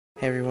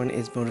Hey everyone,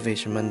 it's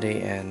Motivation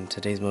Monday, and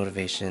today's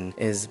motivation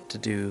is to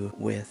do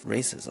with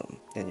racism.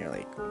 And you're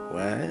like,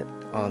 what?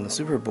 On the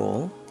Super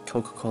Bowl,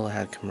 Coca-Cola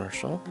had a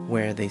commercial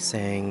where they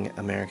sang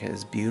America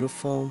is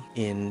beautiful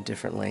in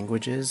different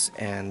languages,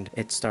 and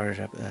it started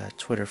up a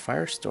Twitter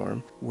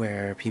firestorm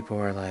where people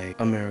were like,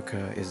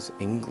 America is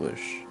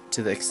English,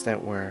 to the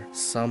extent where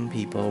some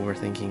people were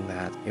thinking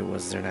that it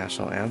was their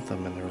national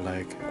anthem, and they were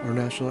like, our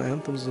national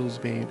anthem's supposed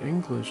to be in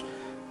English.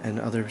 And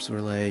others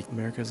were like,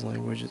 America's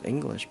language is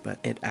English, but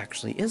it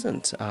actually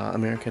isn't.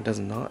 America does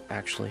not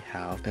actually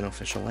have an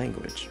official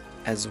language.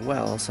 As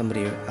well,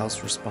 somebody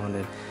else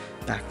responded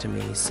back to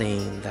me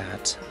saying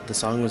that the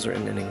song was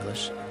written in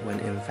English, when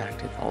in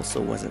fact it also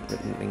wasn't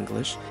written in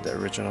English, the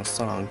original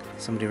song.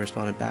 Somebody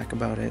responded back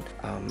about it.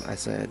 I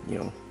said,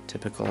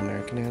 typical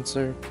American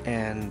answer,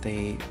 and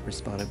they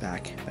responded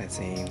back by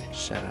saying,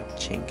 shut up,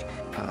 chink.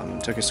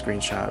 Took a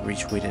screenshot,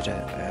 retweeted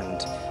it,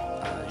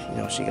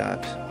 and she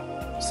got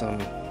some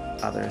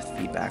other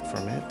feedback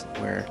from it,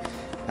 where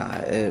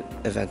it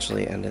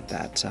eventually ended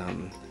that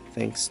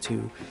thanks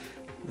to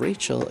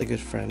Rachel, a good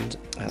friend,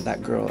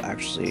 that girl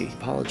actually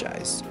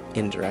apologized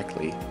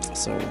indirectly.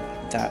 So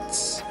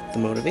that's the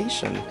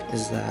motivation,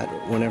 is that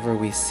whenever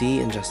we see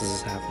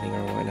injustices happening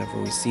or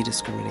whenever we see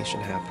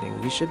discrimination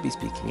happening, we should be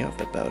speaking up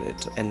about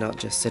it and not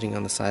just sitting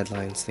on the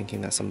sidelines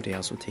thinking that somebody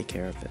else will take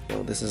care of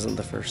it. This isn't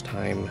the first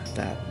time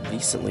that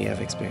recently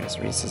I've experienced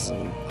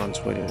racism on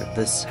Twitter.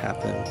 This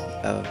happened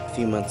a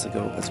few months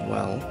ago as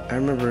well. I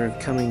remember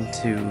coming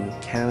to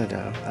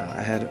Canada.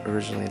 I had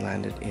originally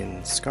landed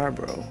in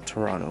Scarborough,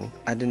 Toronto.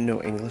 I didn't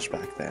know English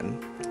back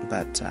then,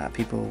 but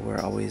people were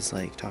always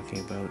like talking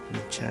about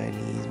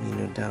Chinese,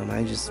 dumb.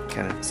 I just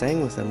kind of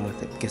sang with them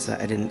with it because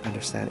I didn't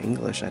understand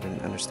English. I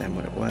didn't understand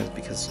what it was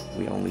because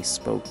we only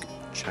spoke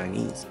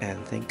Chinese.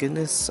 And thank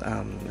goodness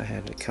I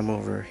had come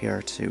over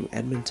here to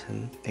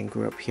Edmonton and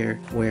grew up here,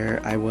 where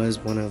I was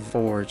one of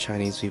 4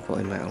 Chinese people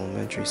in my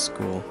elementary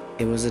school.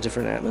 It was a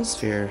different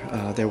atmosphere.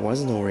 There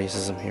was no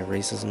racism here.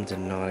 Racism did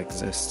not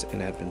exist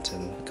in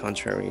Edmonton,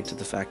 contrary to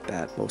the fact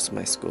that most of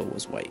my school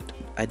was white.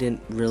 I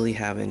didn't really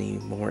have any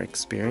more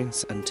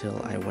experience until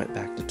I went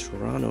back to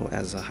Toronto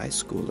as a high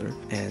schooler,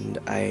 and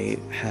I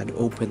had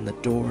opened the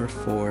door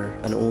for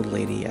an old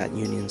lady at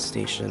Union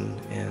Station,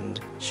 and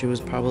she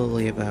was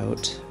probably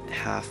about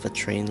half a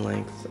train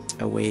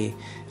length away.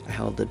 I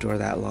held the door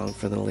that long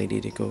for the lady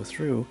to go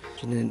through.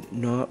 She did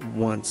not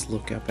once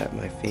look up at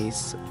my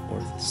face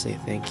or say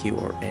thank you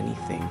or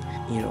anything.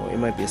 It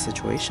might be a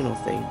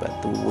situational thing,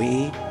 but the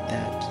way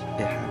that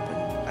it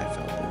happened, I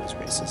felt it was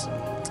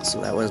racism. So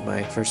that was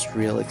my first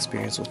real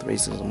experience with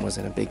racism, was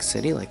in a big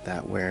city like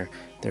that where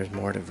there's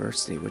more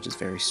diversity, which is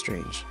very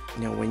strange.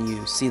 When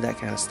you see that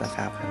kind of stuff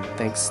happen,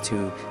 thanks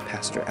to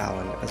Pastor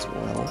Allen as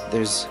well,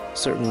 there's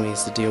certain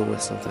ways to deal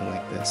with something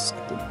like this.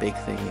 The big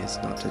thing is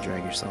not to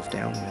drag yourself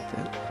down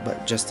with it,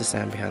 but just to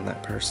stand behind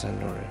that person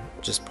or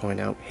just point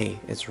out, hey,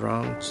 it's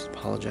wrong, just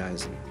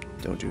apologize and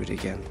don't do it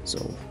again.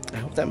 So I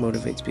hope that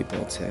motivates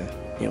people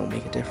to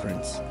make a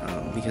difference,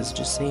 because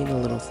just saying a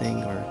little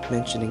thing or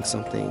mentioning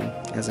something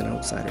as an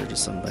outsider to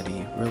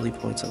somebody really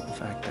points out the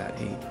fact that,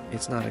 hey,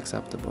 it's not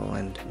acceptable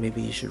and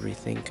maybe you should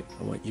rethink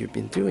what you've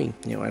been doing.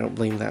 I don't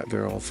blame that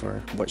girl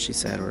for what she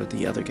said or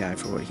the other guy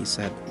for what he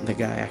said. The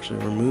guy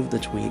actually removed the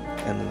tweet,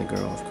 and then the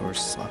girl, of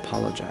course,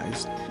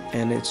 apologized.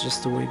 And it's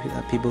just the way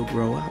that people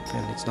grow up,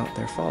 and it's not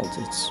their fault.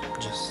 It's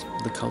just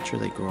the culture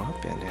they grow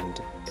up in,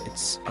 and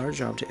it's our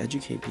job to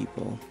educate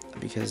people,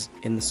 because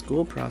in the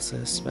school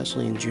process,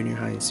 especially in junior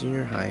high and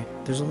senior high,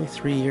 there's only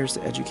 3 years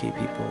to educate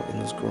people in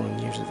those growing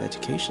years of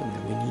education,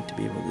 and we need to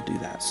be able to do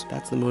that. So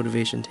that's the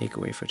motivation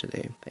takeaway for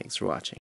today. Thanks for watching.